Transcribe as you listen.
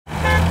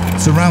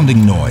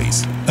Surrounding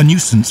noise, a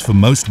nuisance for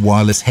most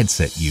wireless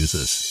headset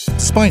users.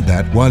 Despite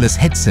that, wireless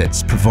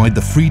headsets provide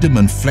the freedom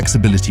and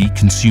flexibility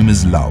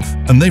consumers love,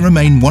 and they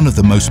remain one of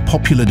the most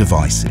popular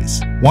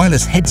devices.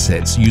 Wireless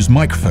headsets use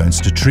microphones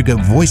to trigger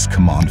voice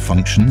command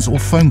functions or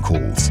phone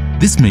calls.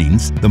 This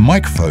means the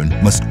microphone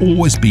must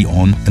always be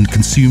on and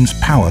consumes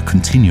power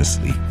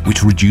continuously,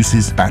 which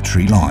reduces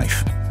battery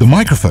life. The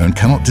microphone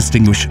cannot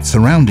distinguish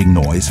surrounding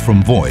noise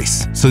from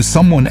voice, so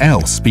someone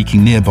else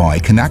speaking nearby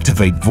can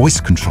activate voice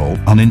control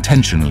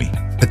unintentionally.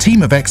 A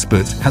team of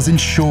experts has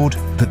ensured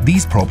that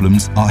these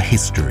problems are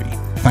history,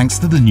 thanks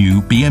to the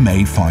new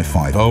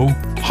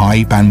BMA550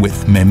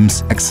 high-bandwidth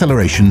MEMS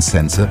acceleration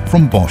sensor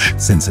from Bosch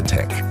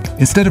SensorTech.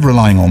 Instead of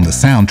relying on the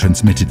sound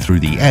transmitted through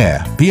the air,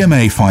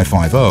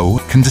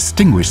 BMA550 can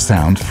distinguish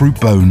sound through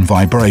bone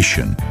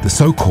vibration, the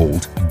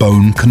so-called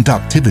bone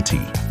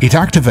conductivity. It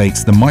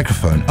activates the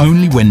microphone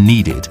only when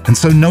needed and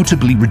so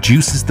notably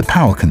reduces the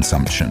power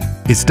consumption.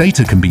 Its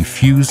data can be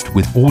fused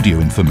with audio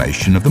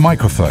information of the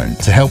microphone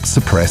to help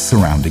suppress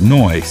surrounding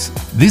noise.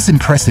 This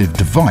impressive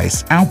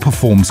device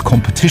outperforms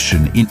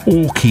competition in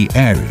all key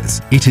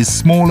areas. It is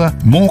smaller,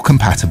 more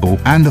compatible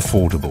and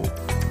affordable.